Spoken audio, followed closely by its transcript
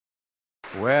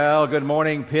Well, good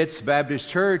morning, Pitts Baptist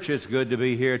Church. It's good to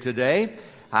be here today.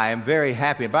 I am very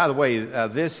happy. And by the way,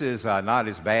 this is not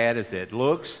as bad as it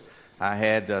looks. I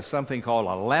had something called a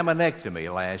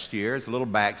laminectomy last year. It's a little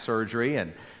back surgery,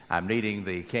 and I'm needing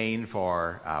the cane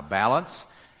for balance.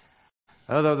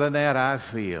 Other than that, I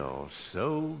feel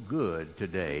so good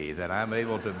today that I'm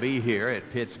able to be here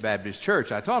at Pitts Baptist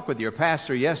Church. I talked with your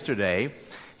pastor yesterday.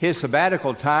 His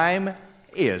sabbatical time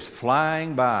is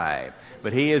flying by.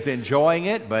 But he is enjoying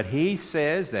it, but he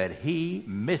says that he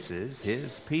misses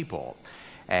his people.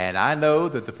 And I know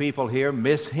that the people here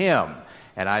miss him.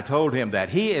 And I told him that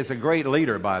he is a great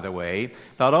leader, by the way,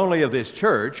 not only of this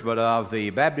church, but of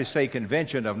the Baptist State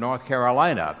Convention of North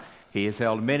Carolina. He has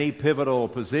held many pivotal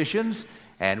positions,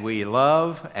 and we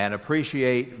love and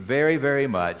appreciate very, very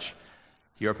much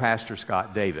your pastor,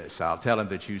 Scott Davis. I'll tell him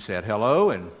that you said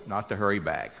hello and not to hurry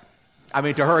back.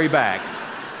 To hurry back.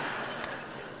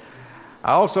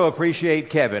 I also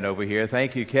appreciate Kevin over here.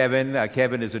 Thank you, Kevin.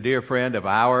 Kevin is a dear friend of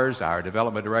ours, our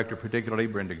development director, particularly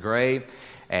Brenda Gray.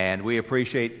 And we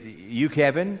appreciate you,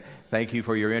 Kevin. Thank you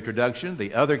for your introduction.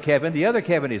 The other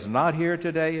Kevin is not here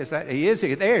today. Is that he is?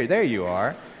 There you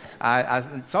are. I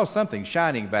saw something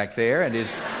shining back there, and it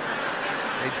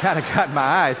kind of caught my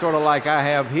eye, sort of like I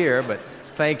have here. But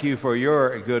thank you for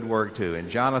your good work too, and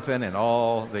Jonathan and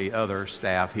all the other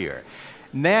staff here.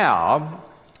 Now,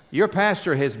 your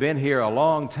pastor has been here a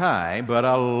long time, but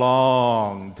a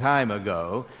long time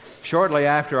ago, shortly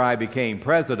after I became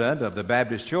president of the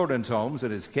Baptist Children's Homes,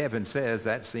 and as Kevin says,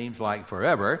 that seems like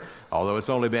forever, although it's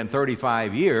only been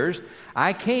 35 years,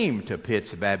 I came to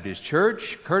Pitts Baptist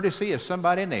Church courtesy of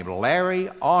somebody named Larry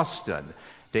Austin.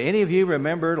 Do any of you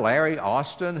remember Larry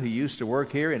Austin, who used to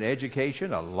work here in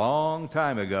education a long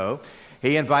time ago?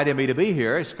 He invited me to be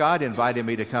here. Scott invited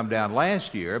me to come down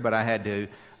last year, but I had to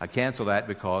cancel that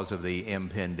because of the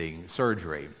impending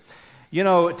surgery. You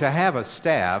know, to have a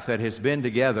staff that has been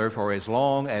together for as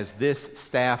long as this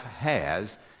staff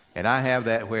has, and I have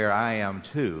that where I am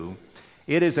too,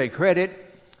 it is a credit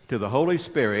to the Holy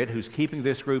Spirit who's keeping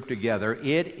this group together.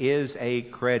 It is a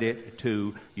credit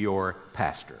to your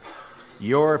pastor.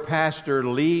 Your pastor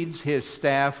leads his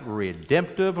staff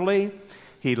redemptively.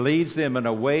 He leads them in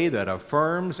a way that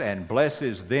affirms and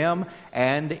blesses them,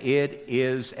 and it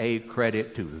is a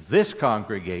credit to this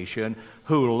congregation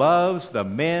who loves the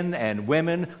men and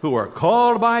women who are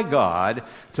called by God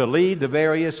to lead the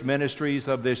various ministries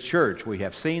of this church. We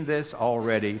have seen this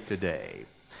already today.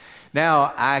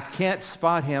 Now, I can't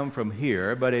spot him from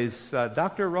here, but is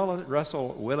Dr. Russell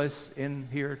Willis in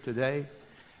here today?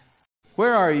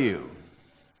 Where are you?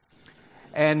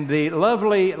 And the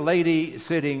lovely lady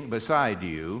sitting beside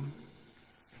you,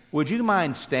 would you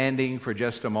mind standing for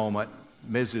just a moment,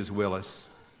 Mrs. Willis?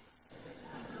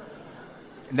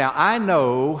 Now, I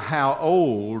know how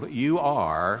old you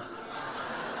are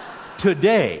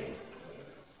today.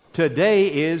 Today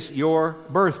is your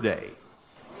birthday.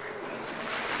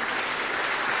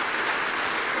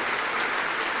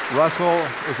 Russell,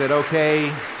 is it okay?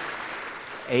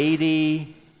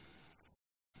 80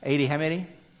 how many?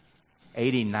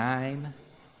 89?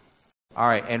 All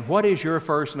right, and what is your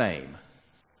first name?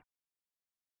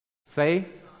 Say?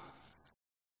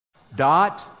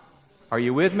 Dot? Are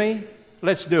you with me?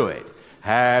 Let's do it.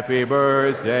 Happy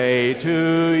birthday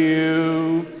to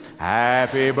you.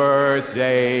 Happy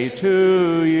birthday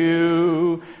to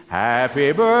you.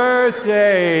 Happy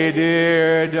birthday,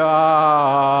 dear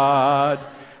Dot.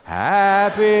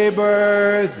 Happy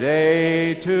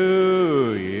birthday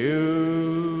to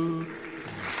you.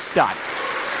 Dot.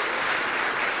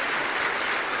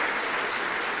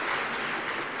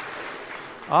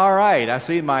 All right, I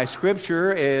see my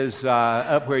scripture is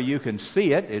up where you can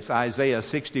see it. It's Isaiah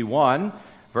 61,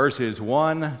 verses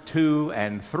 1, 2,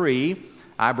 and 3.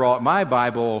 I brought my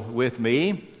Bible with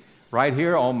me right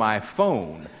here on my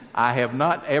phone. I have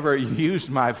not ever used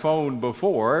my phone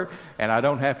before, and I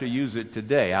don't have to use it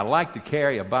today. I like to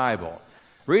carry a Bible.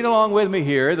 Read along with me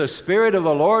here. The Spirit of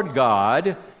the Lord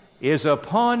God is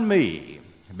upon me,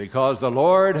 because the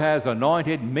Lord has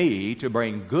anointed me to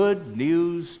bring good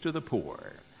news to the poor.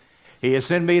 He has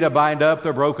sent me to bind up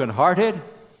the brokenhearted,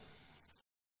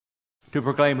 to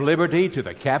proclaim liberty to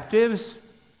the captives,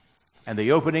 and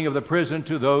the opening of the prison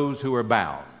to those who are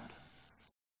bound,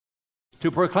 to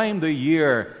proclaim the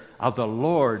year of the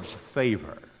Lord's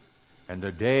favor and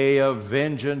the day of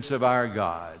vengeance of our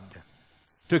God,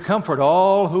 to comfort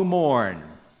all who mourn,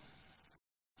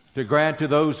 to grant to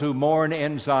those who mourn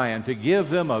in Zion, to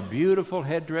give them a beautiful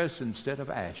headdress instead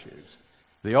of ashes,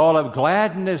 the oil of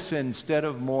gladness instead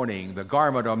of mourning, the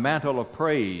garment or mantle of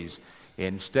praise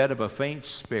instead of a faint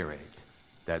spirit,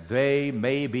 that they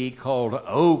may be called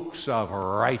oaks of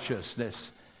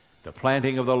righteousness, the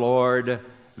planting of the Lord,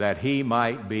 that he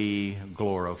might be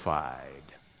glorified.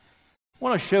 I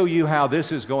want to show you how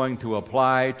this is going to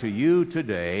apply to you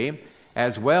today,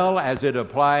 as well as it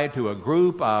applied to a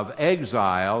group of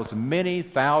exiles many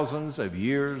thousands of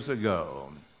years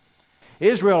ago.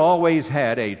 Israel always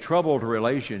had a troubled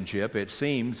relationship, it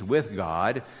seems, with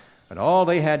God, but all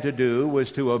they had to do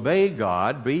was to obey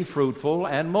God, be fruitful,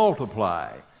 and multiply.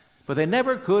 But they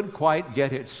never could quite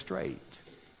get it straight.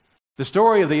 The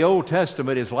story of the Old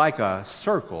Testament is like a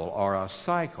circle or a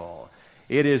cycle.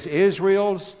 It is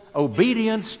Israel's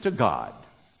obedience to God,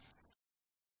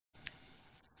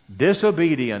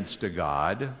 disobedience to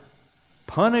God,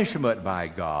 punishment by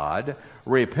God,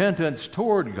 repentance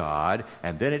toward God,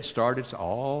 and then it starts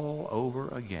all over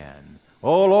again.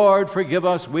 "O Lord, forgive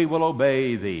us, we will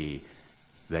obey thee."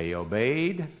 They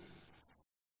obeyed,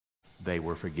 they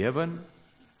were forgiven,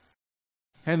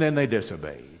 and then they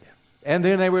disobeyed. And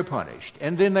then they were punished,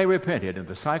 and then they repented, and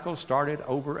the cycle started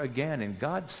over again. And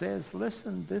God says,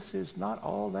 listen, this is not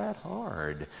all that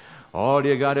hard. All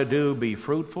you got to do, be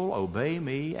fruitful, obey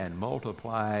me, and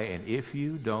multiply, and if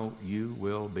you don't, you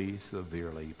will be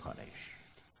severely punished.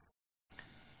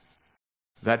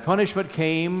 That punishment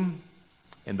came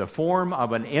in the form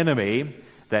of an enemy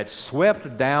that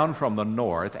swept down from the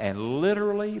north and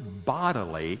literally,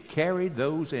 bodily carried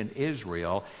those in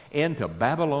Israel into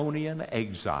Babylonian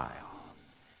exile,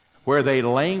 where they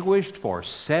languished for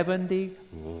 70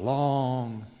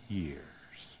 long years.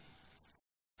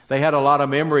 They had a lot of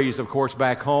memories, of course,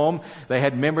 back home. They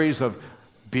had memories of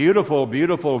beautiful,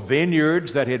 beautiful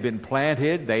vineyards that had been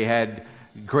planted. They had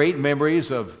great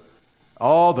memories of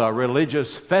all the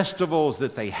religious festivals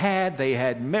that they had. They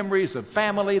had memories of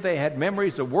family. They had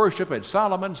memories of worship at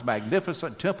Solomon's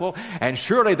magnificent temple. And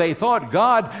surely they thought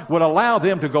God would allow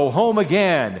them to go home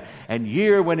again. And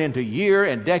year went into year,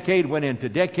 and decade went into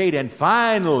decade. And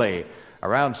finally,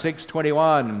 around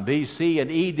 621 B.C., an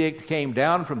edict came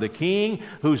down from the king,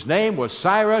 whose name was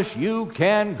Cyrus. You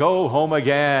can go home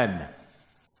again.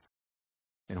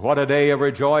 And what a day of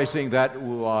rejoicing that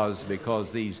was,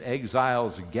 because these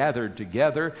exiles gathered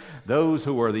together, those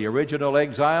who were the original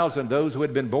exiles and those who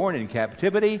had been born in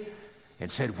captivity, and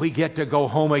said, we get to go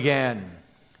home again.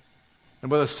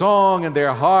 And with a song in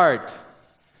their heart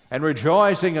and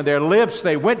rejoicing in their lips,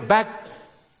 they went back.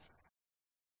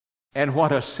 And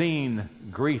what a scene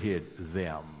greeted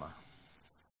them.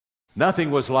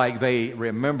 Nothing was like they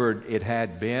remembered it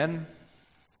had been.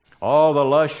 All the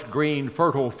lush, green,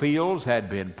 fertile fields had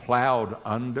been plowed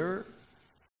under.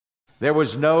 There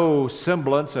was no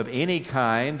semblance of any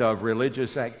kind of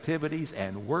religious activities,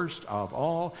 and worst of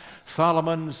all,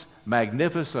 Solomon's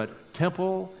magnificent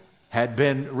temple had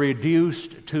been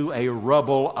reduced to a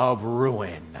rubble of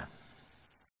ruin.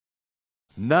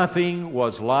 Nothing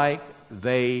was like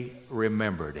they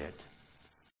remembered it.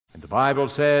 And the Bible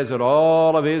says that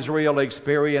all of Israel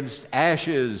experienced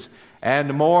ashes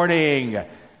and mourning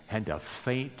and a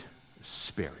faint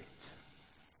spirit.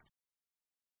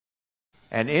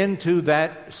 And into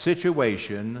that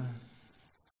situation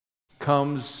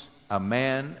comes a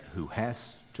man who has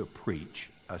to preach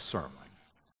a sermon.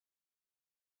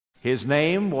 His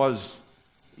name was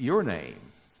your name,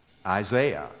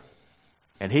 Isaiah.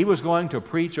 And he was going to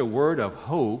preach a word of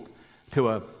hope to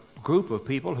a group of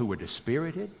people who were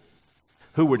dispirited,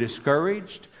 who were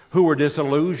discouraged, who were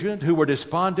disillusioned, who were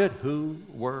despondent, who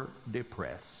were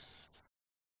depressed.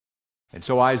 And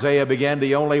so Isaiah began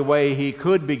the only way he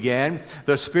could begin.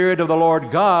 The Spirit of the Lord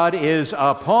God is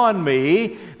upon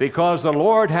me, because the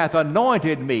Lord hath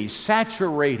anointed me,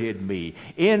 saturated me,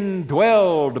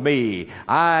 indwelled me.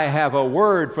 I have a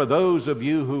word for those of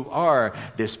you who are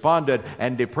despondent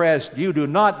and depressed. You do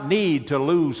not need to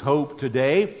lose hope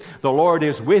today. The Lord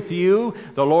is with you.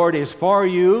 The Lord is for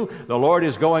you. The Lord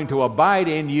is going to abide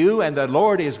in you, and the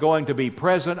Lord is going to be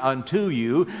present unto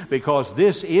you, because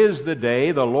this is the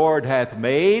day the Lord hath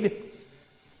made,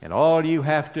 and all you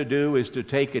have to do is to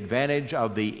take advantage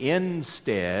of the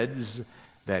insteads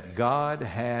that God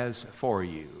has for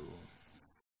you.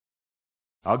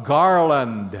 A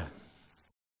garland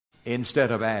instead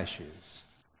of ashes.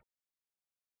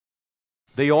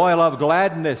 The oil of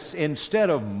gladness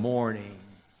instead of mourning.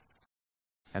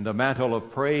 And the mantle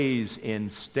of praise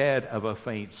instead of a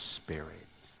faint spirit.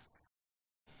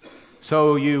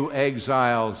 So you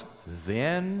exiles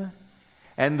then,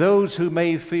 and those who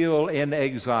may feel in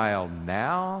exile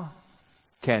now,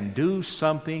 can do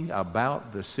something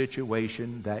about the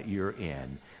situation that you're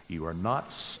in. You are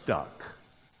not stuck.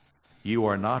 You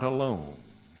are not alone.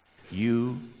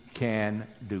 You can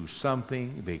do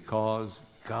something because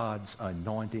God's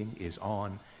anointing is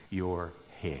on your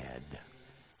head.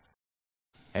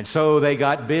 And so they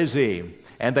got busy,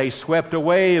 and they swept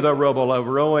away the rubble of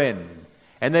ruin.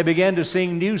 And they began to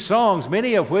sing new songs,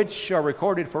 many of which are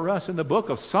recorded for us in the book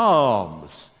of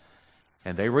Psalms.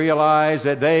 And they realized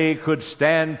that they could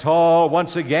stand tall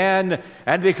once again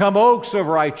and become oaks of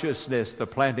righteousness, the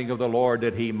planting of the Lord,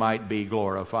 that He might be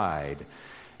glorified.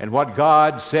 And what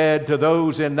God said to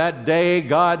those in that day,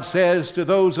 God says to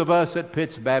those of us at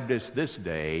Pitts Baptist this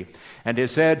day, and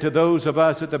is said to those of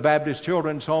us at the Baptist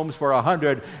Children's Homes for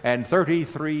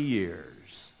 133 years.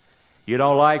 You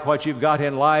don't like what you've got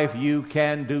in life, you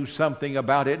can do something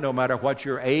about it, no matter what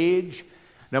your age,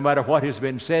 no matter what has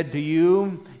been said to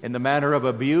you in the manner of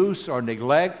abuse or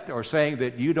neglect or saying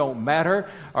that you don't matter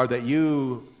or that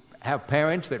you have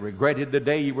parents that regretted the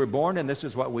day you were born, and this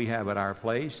is what we have at our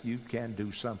place. You can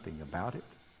do something about it.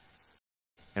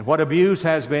 And what abuse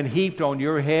has been heaped on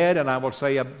your head, and I will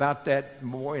say about that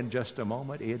more in just a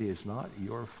moment, it is not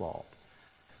your fault.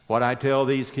 What I tell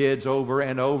these kids over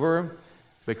and over,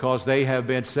 because they have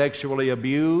been sexually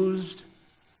abused,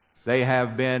 they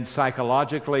have been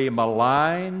psychologically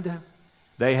maligned,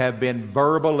 they have been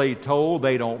verbally told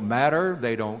they don't matter,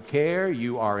 they don't care,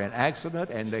 you are an accident,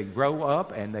 and they grow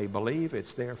up and they believe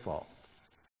it's their fault.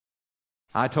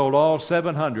 I told all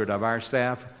 700 of our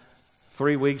staff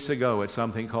 3 weeks ago at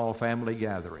something called Family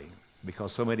Gathering,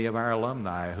 because so many of our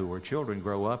alumni who were children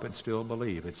grow up and still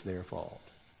believe it's their fault.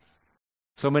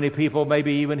 So many people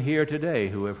maybe even here today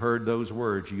who have heard those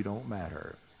words, you don't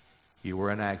matter, you were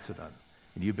an accident.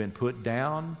 And you've been put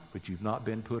down, but you've not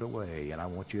been put away. And I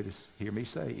want you to hear me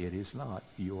say, it is not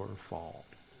your fault.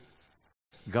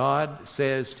 God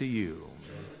says to you,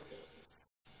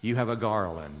 you have a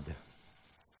garland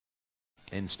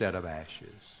instead of ashes.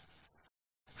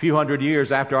 A few hundred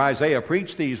years after Isaiah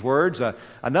preached these words,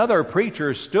 another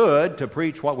preacher stood to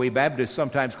preach what we Baptists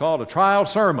sometimes call a trial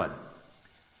sermon.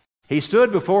 He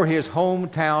stood before his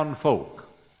hometown folk.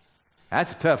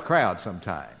 That's a tough crowd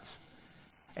sometimes.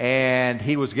 And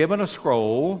he was given a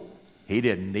scroll. He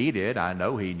didn't need it. I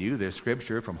know he knew this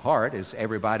scripture from heart, as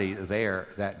everybody there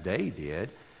that day did.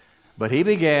 But he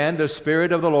began, the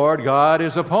Spirit of the Lord God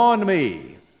is upon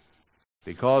me,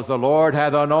 because the Lord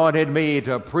hath anointed me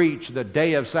to preach the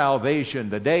day of salvation,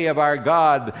 the day of our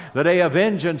God, the day of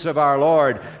vengeance of our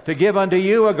Lord, to give unto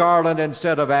you a garland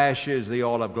instead of ashes, the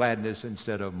oil of gladness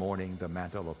instead of mourning, the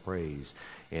mantle of praise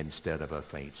instead of a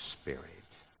faint spirit.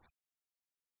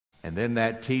 And then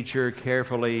that teacher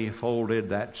carefully folded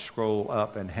that scroll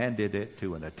up and handed it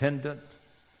to an attendant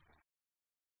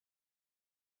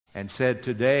and said,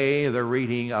 today the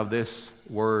reading of this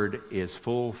word is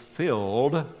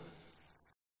fulfilled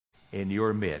in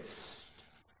your midst.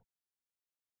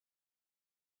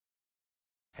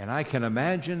 And I can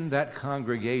imagine that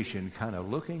congregation kind of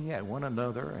looking at one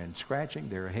another and scratching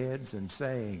their heads and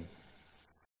saying,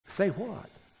 say what?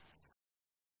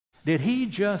 Did he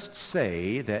just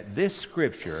say that this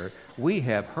scripture we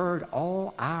have heard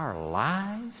all our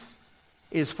lives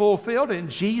is fulfilled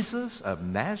in Jesus of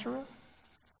Nazareth?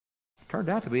 Turned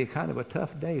out to be a kind of a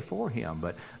tough day for him,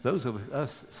 but those of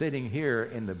us sitting here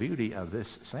in the beauty of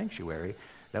this sanctuary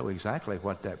know exactly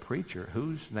what that preacher,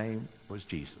 whose name was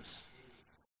Jesus,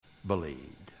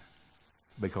 believed,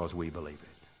 because we believe it.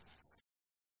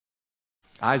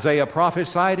 Isaiah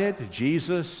prophesied it,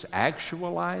 Jesus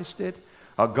actualized it.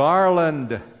 A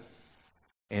garland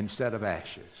instead of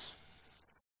ashes.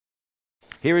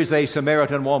 Here is a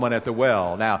Samaritan woman at the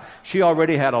well. Now, she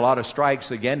already had a lot of strikes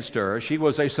against her. She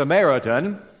was a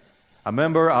Samaritan, a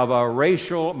member of a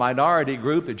racial minority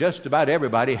group that just about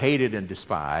everybody hated and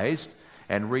despised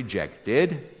and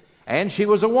rejected. And she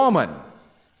was a woman,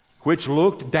 which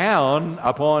looked down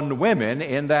upon women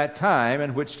in that time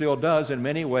and which still does in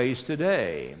many ways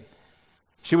today.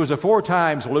 She was a 4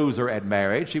 times loser at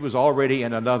marriage. She was already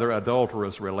in another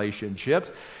adulterous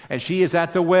relationship. And she is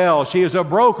at the well. She is a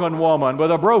broken woman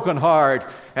with a broken heart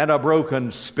and a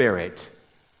broken spirit.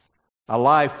 A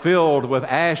life filled with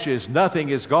ashes. Nothing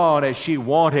is gone as she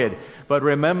wanted. But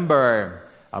remember,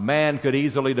 a man could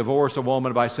easily divorce a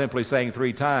woman by simply saying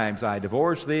 3 times, I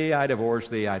divorce thee, I divorce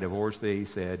thee, I divorce thee.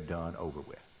 Said, done, over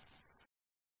with.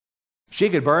 She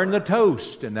could burn the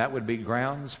toast, and that would be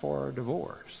grounds for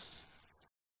divorce.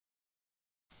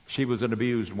 She was an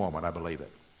abused woman, I believe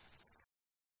it.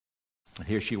 And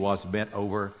here she was bent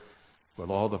over with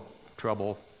all the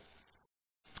trouble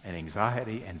and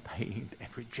anxiety and pain and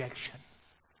rejection.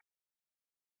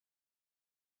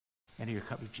 And here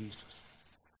comes Jesus.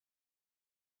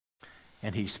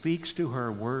 And he speaks to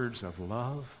her words of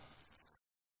love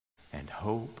and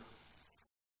hope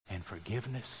and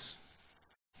forgiveness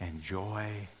and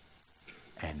joy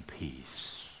and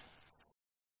peace.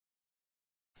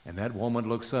 And that woman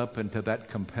looks up into that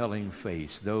compelling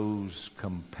face, those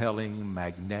compelling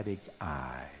magnetic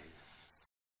eyes.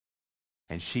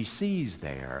 And she sees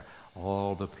there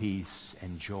all the peace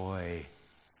and joy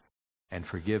and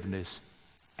forgiveness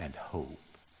and hope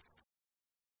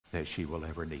that she will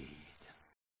ever need.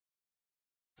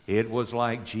 It was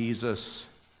like Jesus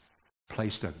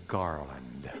placed a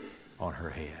garland on her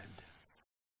head.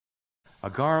 A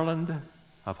garland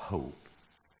of hope.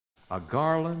 A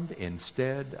garland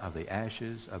instead of the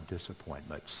ashes of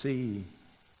disappointment. See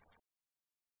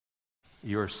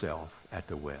yourself at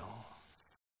the well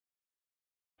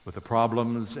with the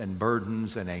problems and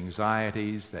burdens and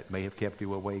anxieties that may have kept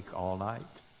you awake all night,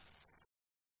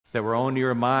 that were on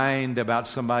your mind about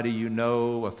somebody you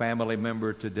know, a family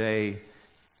member today,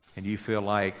 and you feel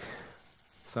like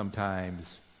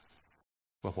sometimes,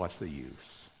 well, what's the use?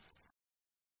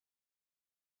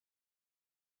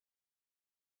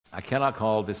 I cannot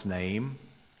call this name,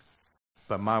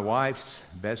 but my wife's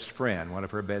best friend, one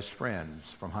of her best friends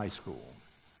from high school,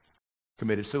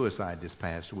 committed suicide this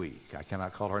past week. I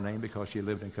cannot call her name because she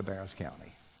lived in Cabarrus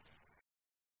County.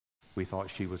 We thought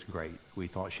she was great. We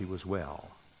thought she was well.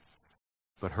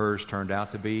 But hers turned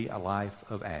out to be a life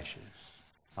of ashes.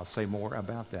 I'll say more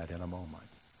about that in a moment.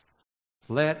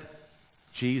 Let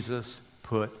Jesus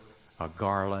put a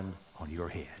garland on your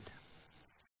head.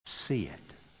 See it.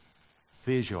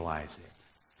 Visualize it.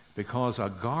 Because a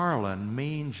garland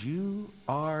means you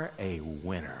are a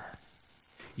winner.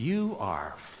 You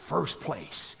are first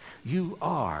place. You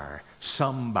are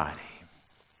somebody.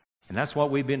 And that's what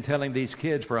we've been telling these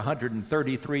kids for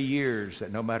 133 years,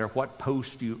 that no matter what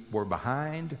post you were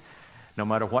behind, no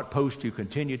matter what post you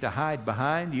continue to hide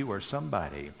behind, you are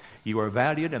somebody. You are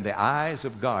valued in the eyes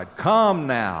of God. Come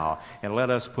now and let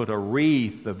us put a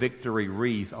wreath, the victory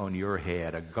wreath, on your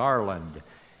head, a garland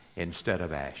instead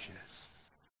of ashes.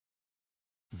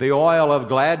 The oil of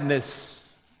gladness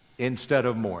instead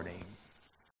of mourning.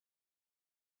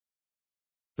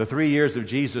 The 3 years of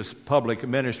Jesus' public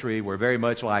ministry were very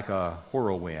much like a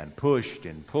whirlwind, pushed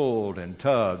and pulled and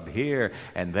tugged here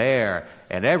and there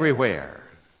and everywhere.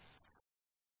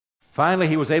 Finally,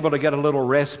 he was able to get a little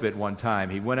respite one time.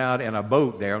 He went out in a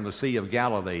boat there on the Sea of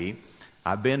Galilee.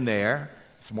 I've been there.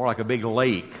 It's more like a big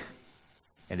lake.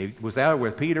 And he was out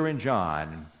with Peter and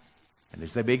John. And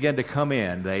as they began to come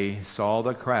in, they saw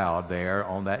the crowd there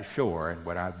on that shore. And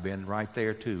when I've been right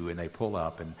there too, and they pull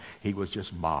up, and he was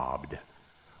just mobbed.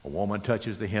 A woman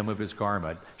touches the hem of his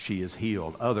garment. She is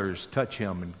healed. Others touch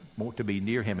him and want to be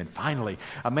near him. And finally,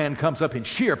 a man comes up in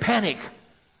sheer panic.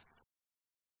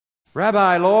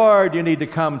 Rabbi, Lord, you need to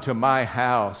come to my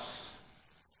house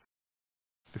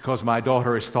because my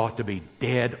daughter is thought to be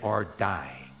dead or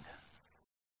dying.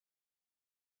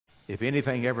 If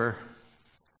anything ever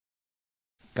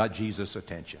got Jesus'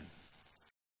 attention,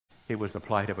 it was the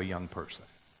plight of a young person.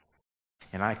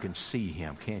 And I can see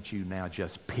him. Can't you now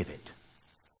just pivot?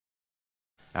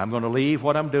 I'm going to leave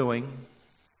what I'm doing,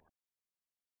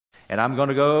 and I'm going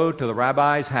to go to the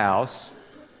rabbi's house,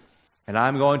 and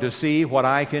I'm going to see what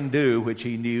I can do, which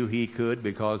he knew he could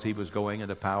because he was going in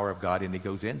the power of God. And he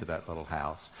goes into that little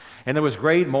house. And there was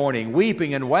great mourning,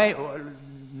 weeping, and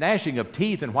gnashing of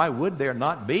teeth. And why would there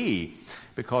not be?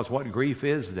 Because what grief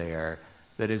is there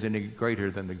that is any greater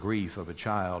than the grief of a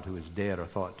child who is dead or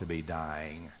thought to be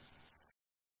dying?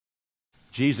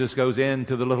 Jesus goes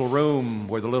into the little room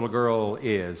where the little girl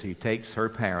is. He takes her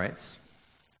parents.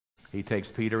 He takes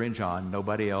Peter and John.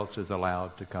 Nobody else is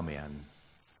allowed to come in.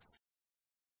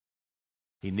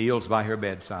 He kneels by her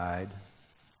bedside,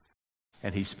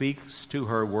 and he speaks to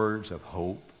her words of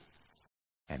hope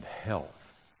and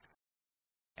health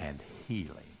and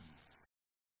healing.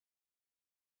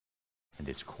 And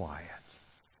it's quiet.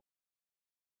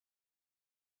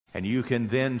 And you can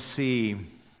then see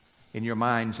in your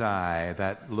mind's eye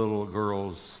that little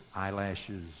girl's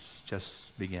eyelashes just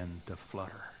begin to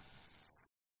flutter.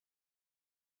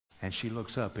 And she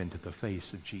looks up into the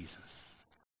face of Jesus.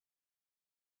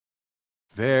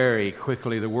 Very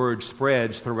quickly the word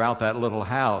spreads throughout that little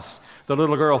house. The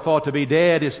little girl thought to be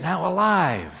dead is now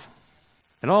alive.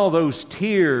 And all those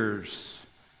tears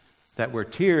that were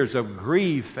tears of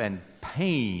grief and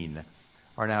pain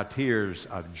are now tears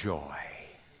of joy.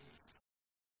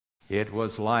 It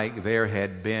was like there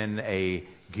had been a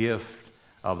gift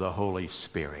of the Holy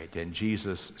Spirit. And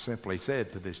Jesus simply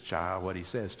said to this child what he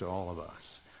says to all of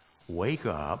us. Wake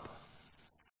up,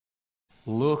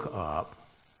 look up,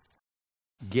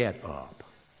 get up.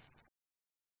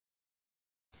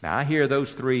 Now, I hear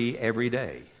those three every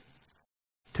day.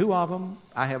 Two of them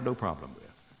I have no problem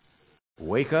with.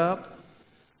 Wake up,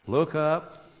 look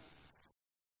up,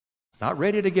 Not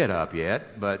ready to get up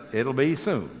yet, but it'll be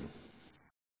soon.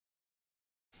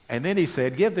 And then he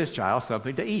said, give this child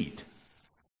something to eat.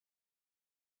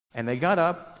 And they got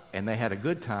up and they had a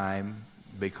good time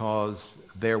because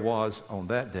there was on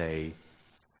that day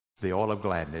the oil of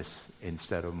gladness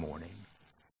instead of mourning.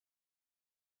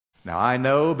 Now I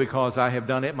know because I have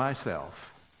done it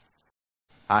myself.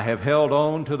 I have held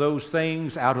on to those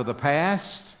things out of the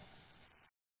past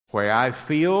where I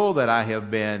feel that I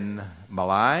have been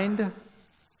maligned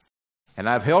and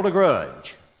I've held a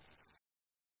grudge.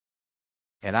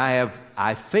 And I have,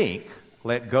 I think,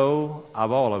 let go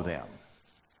of all of them.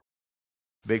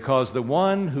 Because the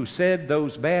one who said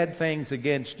those bad things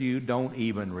against you don't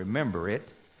even remember it,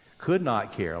 could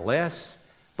not care less,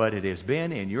 but it has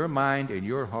been in your mind, in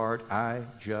your heart, I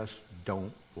just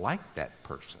don't like that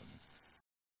person.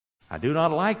 I do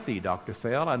not like thee, Dr.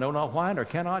 Fell. I know not why, nor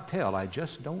cannot tell. I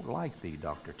just don't like thee,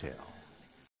 Dr. Tell.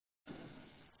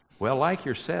 Well, like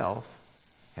yourself,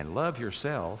 and love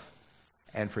yourself,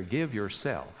 and forgive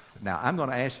yourself. Now, I'm going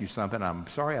to ask you something. I'm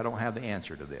sorry I don't have the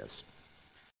answer to this.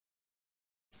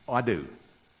 Oh, I do.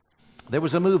 There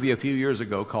was a movie a few years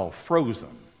ago called Frozen.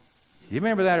 You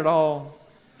remember that at all?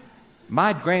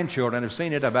 My grandchildren have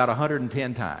seen it about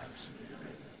 110 times.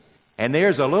 And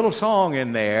there's a little song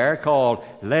in there called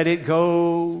Let It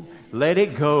Go, Let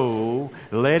It Go,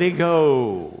 Let It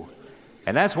Go.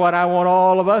 And that's what I want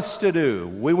all of us to do.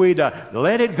 We to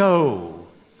let it go.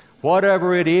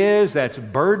 Whatever it is that's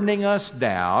burdening us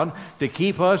down to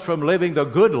keep us from living the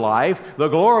good life, the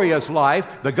glorious life,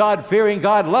 the God-fearing,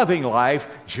 God-loving life,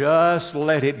 just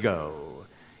let it go.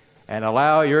 And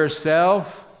allow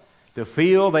yourself to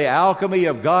feel the alchemy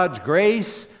of God's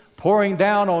grace pouring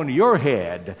down on your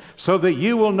head so that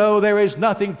you will know there is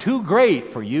nothing too great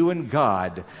for you and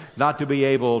God not to be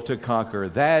able to conquer.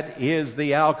 That is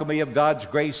the alchemy of God's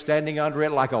grace standing under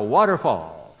it like a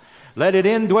waterfall. Let it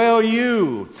indwell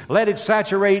you. Let it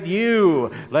saturate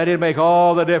you. Let it make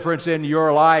all the difference in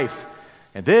your life.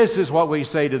 And this is what we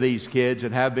say to these kids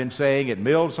and have been saying at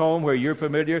Mills Home, where you're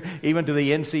familiar, even to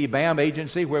the NC BAM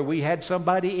agency, where we had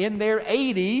somebody in their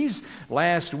 80s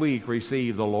last week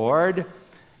receive the Lord.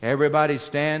 Everybody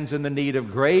stands in the need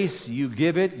of grace. You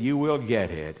give it, you will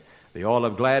get it. The oil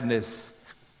of gladness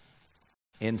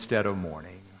instead of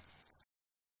mourning.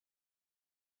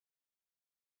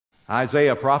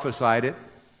 Isaiah prophesied it.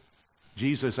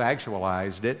 Jesus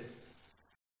actualized it.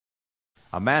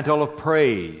 A mantle of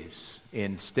praise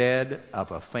instead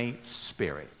of a faint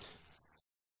spirit.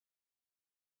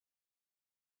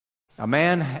 A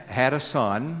man had a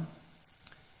son,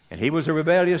 and he was a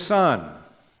rebellious son.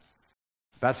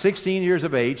 About 16 years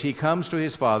of age, he comes to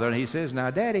his father and he says, now,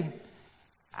 Daddy,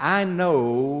 I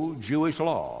know Jewish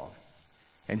law.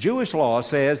 And Jewish law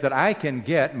says that I can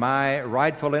get my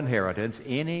rightful inheritance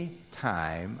any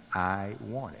time I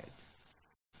want it.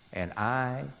 And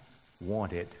I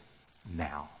want it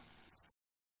now.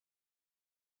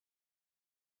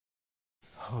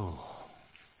 Oh.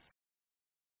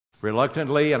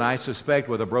 Reluctantly, and I suspect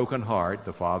with a broken heart,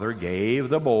 the father gave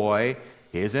the boy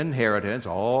his inheritance,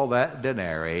 all that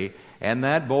denarii, and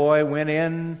that boy went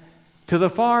in to the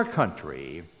far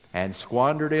country and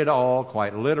squandered it all,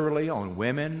 quite literally, on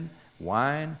women,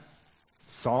 wine,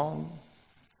 song,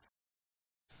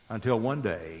 until one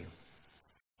day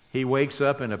he wakes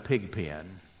up in a pig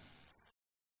pen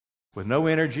with no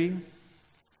energy,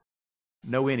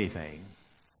 no anything.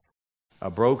 A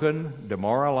broken,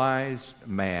 demoralized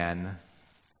man,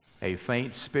 a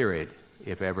faint spirit,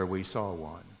 if ever we saw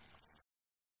one.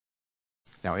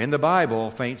 Now, in the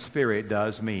Bible, faint spirit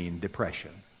does mean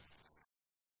depression.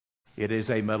 It is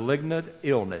a malignant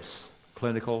illness,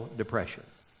 clinical depression.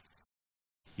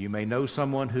 You may know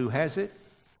someone who has it.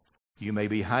 You may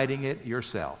be hiding it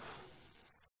yourself.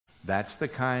 That's the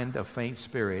kind of faint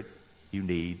spirit you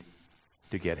need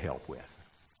to get help with.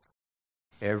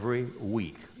 Every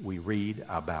week we read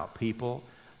about people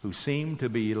who seem to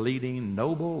be leading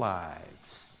noble lives.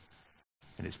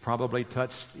 And it's probably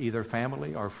touched either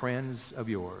family or friends of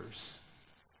yours.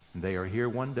 And they are here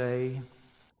one day,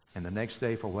 and the next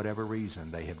day, for whatever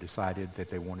reason, they have decided that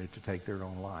they wanted to take their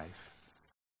own life.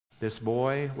 This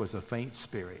boy was a faint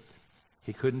spirit.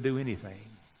 He couldn't do anything.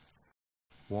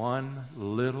 One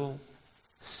little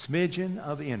smidgen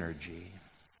of energy.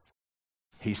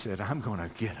 He said, I'm going to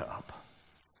get up.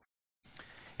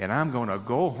 And I'm going to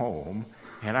go home,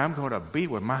 and I'm going to be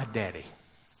with my daddy.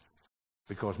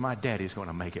 Because my daddy's going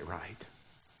to make it right.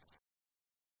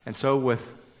 And so with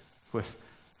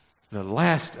the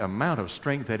last amount of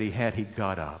strength that he had, he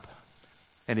got up.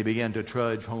 And he began to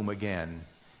trudge home again.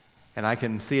 And I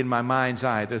can see in my mind's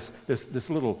eye this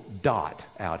little dot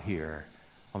out here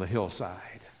on the hillside.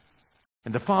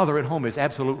 And the father at home is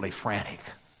absolutely frantic.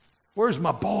 Where's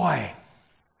my boy?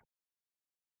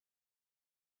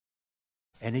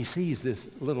 And he sees this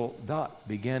little dot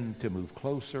begin to move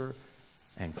closer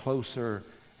and closer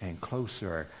and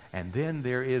closer. And then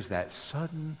there is that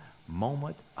sudden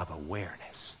moment of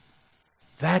awareness.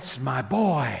 That's my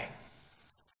boy.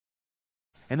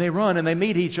 And they run and they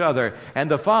meet each other. And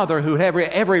the father, who had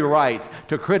every right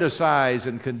to criticize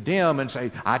and condemn and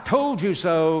say, I told you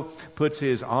so, puts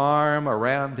his arm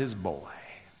around his boy.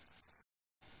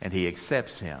 And he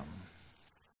accepts him.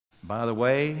 By the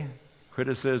way,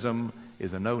 criticism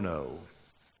is a no-no.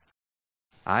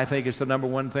 I think it's the number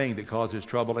one thing that causes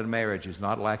trouble in marriage is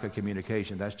not lack of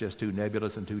communication. That's just too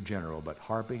nebulous and too general. But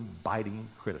harping, biting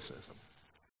criticism.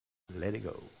 Let it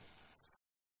go.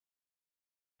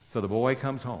 So the boy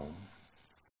comes home.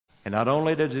 And not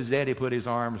only does his daddy put his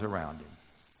arms around him.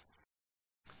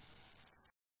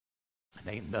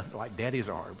 It ain't nothing like daddy's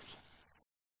arms.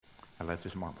 Unless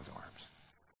it's mama's arms.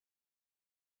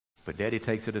 But daddy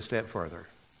takes it a step further.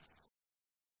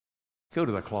 Go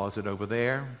to the closet over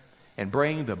there and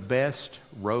bring the best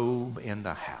robe in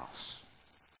the house.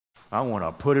 I want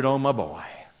to put it on my boy.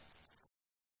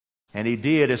 And he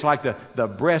did. It's like the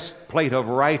breastplate of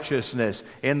righteousness.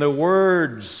 In the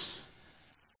words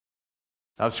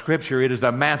of Scripture, it is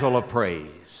the mantle of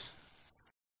praise.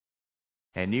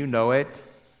 And you know it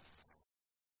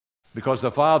because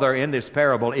the Father in this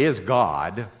parable is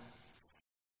God.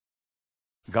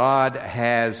 God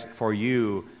has for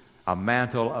you a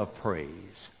mantle of praise.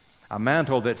 A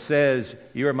mantle that says,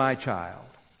 you're my child.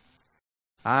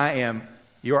 I am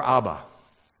your Abba.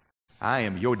 I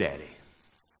am your daddy.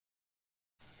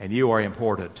 And you are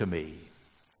important to me.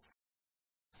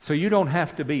 So you don't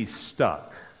have to be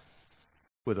stuck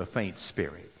with a faint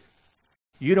spirit.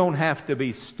 You don't have to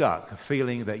be stuck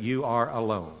feeling that you are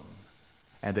alone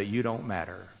and that you don't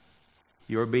matter.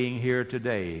 Your being here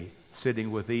today,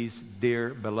 sitting with these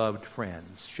dear, beloved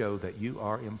friends, show that you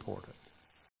are important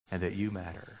and that you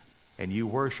matter. And you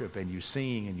worship and you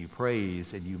sing and you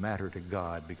praise and you matter to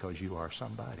God because you are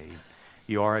somebody.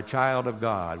 You are a child of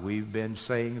God. We've been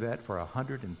saying that for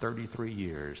 133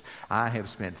 years. I have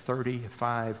spent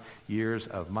 35 years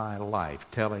of my life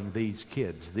telling these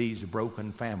kids, these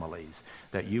broken families,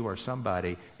 that you are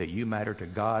somebody, that you matter to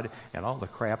God, and all the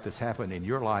crap that's happened in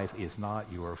your life is not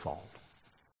your fault.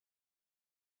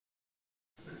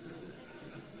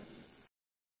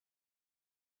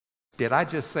 Did I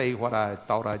just say what I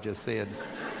thought I just said?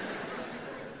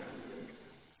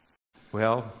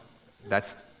 Well,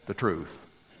 that's the truth.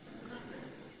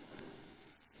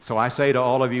 So I say to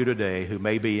all of you today who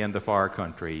may be in the far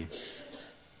country,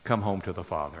 come home to the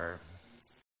Father.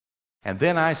 And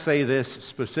then I say this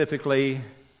specifically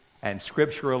and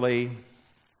scripturally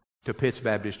to Pitts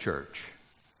Baptist Church.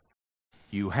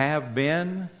 You have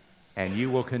been and you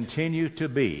will continue to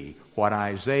be what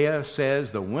Isaiah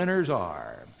says the winners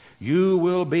are. You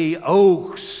will be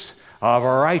oaks of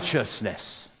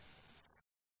righteousness,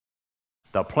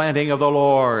 the planting of the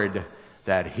Lord,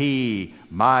 that He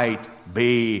might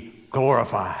be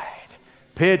glorified.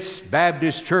 Pitts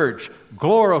Baptist Church,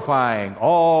 glorifying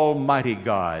Almighty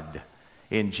God.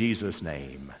 In Jesus'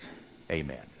 name,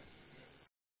 amen.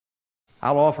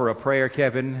 I'll offer a prayer,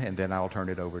 Kevin, and then I'll turn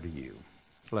it over to you.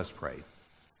 Let's pray.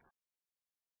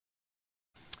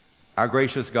 Our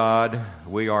gracious God,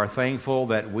 we are thankful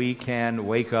that we can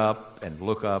wake up and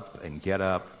look up and get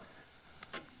up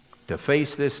to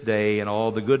face this day and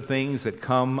all the good things that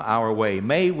come our way.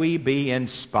 May we be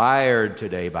inspired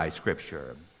today by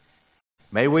Scripture.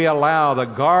 May we allow the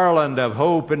garland of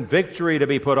hope and victory to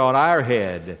be put on our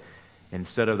head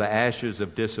instead of the ashes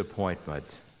of disappointment.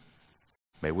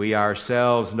 May we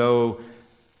ourselves know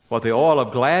what the oil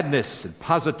of gladness and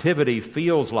positivity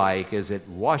feels like as it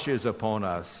washes upon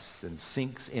us and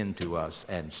sinks into us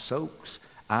and soaks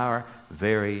our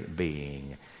very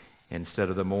being, instead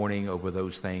of the mourning over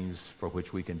those things for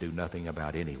which we can do nothing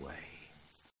about anyway.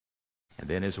 And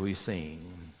then as we sing,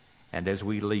 and as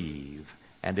we leave,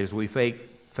 and as we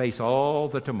face all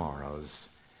the tomorrows,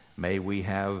 may we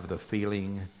have the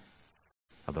feeling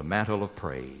of the mantle of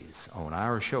praise on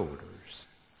our shoulders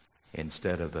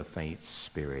instead of the faint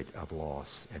spirit of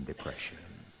loss and depression.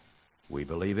 We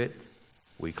believe it.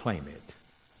 We claim it.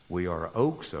 We are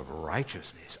oaks of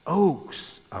righteousness,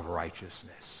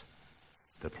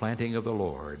 the planting of the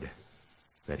Lord,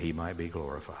 that He might be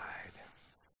glorified.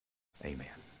 Amen.